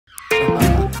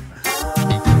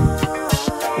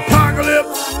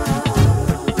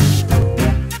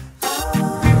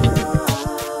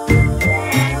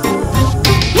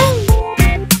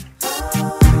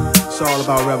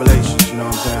all about revelations, you know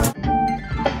what I'm saying?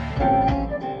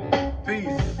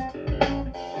 Peace.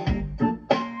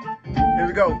 Here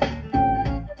we go.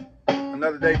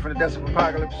 Another day for the Decibel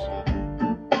Apocalypse.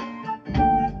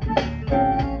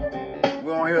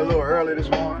 We're on here a little early this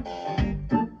morning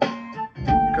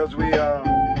because we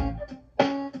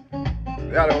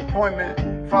got an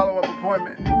appointment, follow-up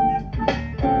appointment.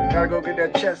 Gotta go get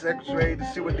that chest x-ray to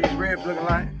see what these ribs looking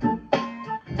like.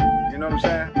 You know what I'm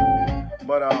saying?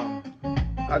 But I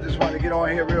just wanted to get on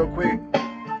here real quick.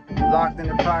 Locked in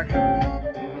the pocket.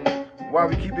 While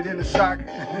we keep it in the socket.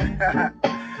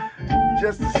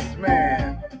 just to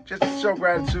show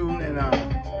gratitude and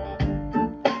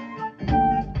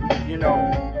you know,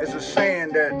 it's a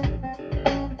saying that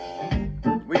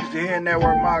we used to hear in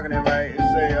network marketing, right? It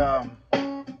say,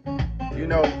 you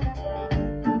know,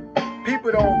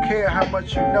 people don't care how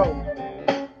much you know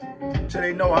till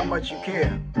they know how much you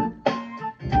care.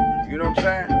 You know what I'm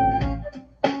saying?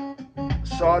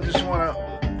 So I just want to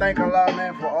thank Allah,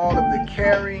 man, for all of the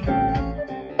caring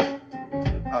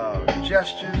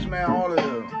gestures, man, all of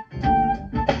the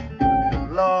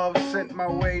love sent my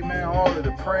way, man, all of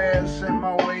the prayers sent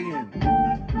my way, and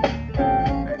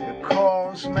the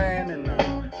calls, man, and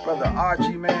Brother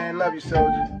Archie, man, love you,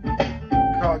 soldier.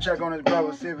 Call, check on his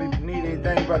brother, see if he need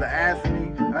anything. Brother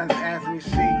Anthony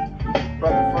C,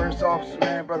 Brother First Officer,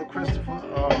 man, Brother Christopher.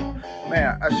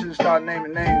 Man, I shouldn't start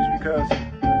naming names because,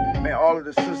 man, all of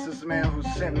the sisters, man, who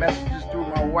sent messages through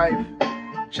my wife,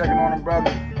 checking on them, brother.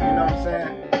 You know what I'm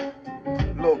saying?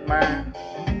 Look, man.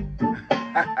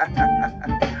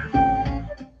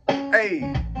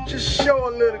 Hey, just show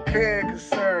a little care and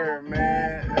concern,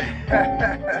 man.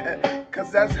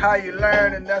 Cause that's how you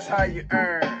learn and that's how you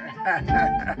earn.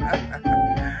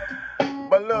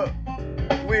 But look,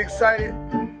 we're excited.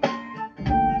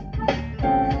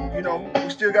 You know, we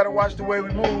still gotta watch the way we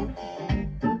move.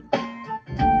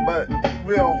 But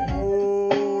we're a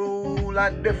whole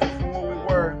lot different from what we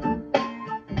were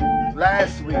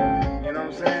last week. You know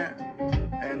what I'm saying?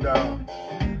 And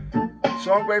so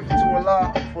I'm grateful to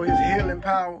Allah for His healing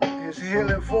power, His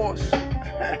healing force.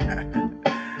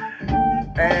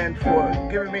 And for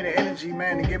giving me the energy,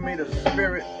 man, and giving me the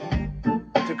spirit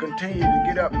to continue to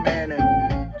get up, man,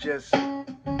 and just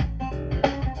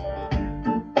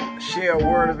share a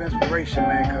word of inspiration,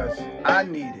 man, because I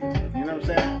need it. You know what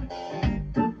I'm saying?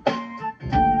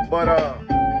 But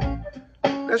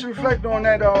let's reflect on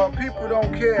that. People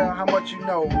don't care how much you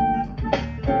know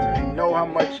till they know how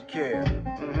much you care.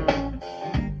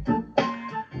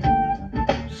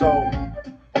 So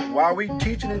while we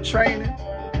teaching and training,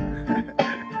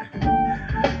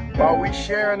 while we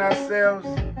sharing ourselves,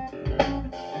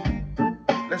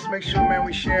 let's make sure, man,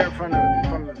 we share from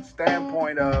the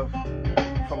standpoint of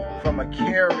from a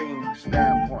caring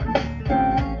standpoint.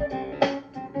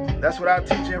 That's what our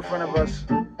teacher in front of us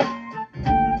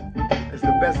is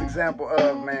the best example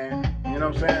of, man. You know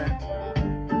what I'm saying?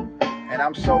 And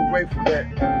I'm so grateful that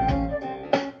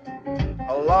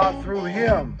Allah through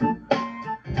him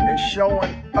is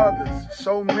showing others,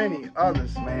 so many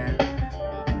others, man,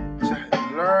 to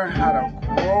learn how to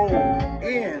grow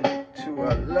into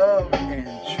a love and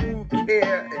true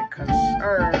care and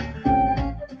concern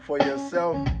for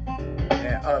yourself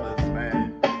and others,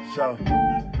 man. So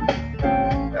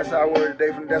that's our word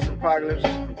today from the Decibel Apocalypse.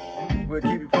 We'll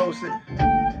keep you posted.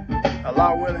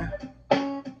 Allah willing,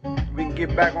 we can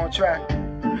get back on track.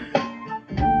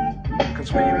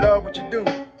 Because when you love what you do,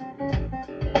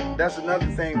 that's another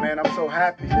thing, man. I'm so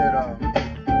happy that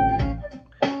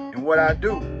in what I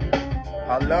do,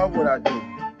 I love what I do.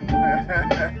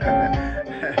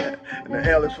 And the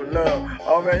L is for love.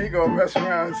 Oh man, you gonna mess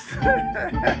around.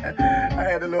 I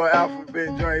had a little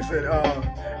alphabet joint, said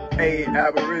A,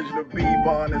 aboriginal, B,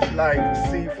 born is light,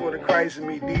 C for the Christ in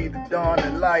me, D, the dawn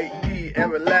and light, E,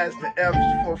 everlasting, F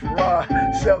for Farah,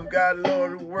 self-God,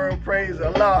 Lord of the world, praise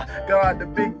Allah, God, the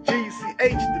big G, C,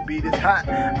 H, the beat is hot,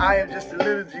 I am just a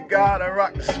little G God, I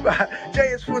rock the spot, J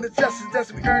is for the justice,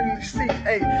 that's we earningly seek,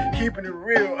 A, keeping it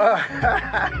real, I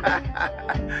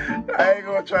ain't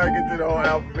gonna try to get to the whole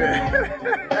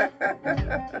alphabet.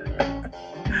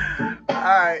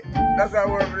 Alright, that's our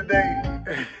word for the day.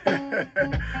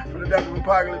 For the Decibel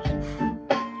Apocalypse.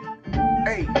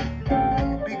 Hey,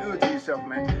 be good to yourself,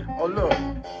 man. Oh look,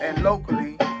 and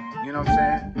locally, you know what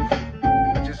I'm saying?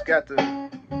 I just got the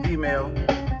email.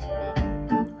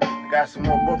 I got some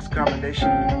more books coming. They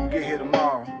should get here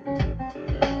tomorrow.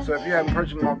 So if you haven't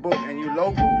purchased my book and you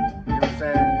local, you know what I'm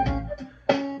saying?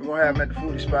 We're gonna have them at the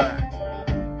foodie spot.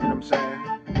 You know what I'm saying?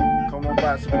 Come on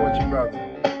by, support your brother.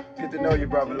 Get to know your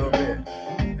brother a little bit.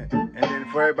 And then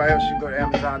for everybody else, you can go to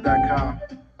Amazon.com.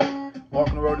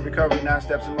 Walking the Road to Recovery, 9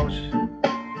 Steps in Motion.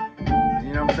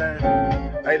 You know what I'm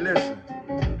saying? Hey, listen.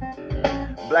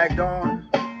 Black Dawn.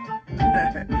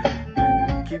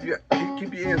 keep your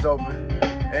ears open.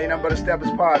 Ain't nothing but a steppers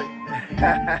party.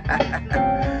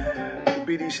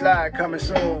 BD Slide coming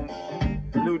soon.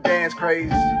 New dance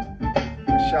craze.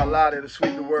 Inshallah, it'll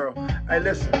sweep the world. Hey,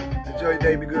 listen. Enjoy your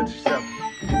day. Be good to yourself.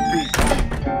 Peace.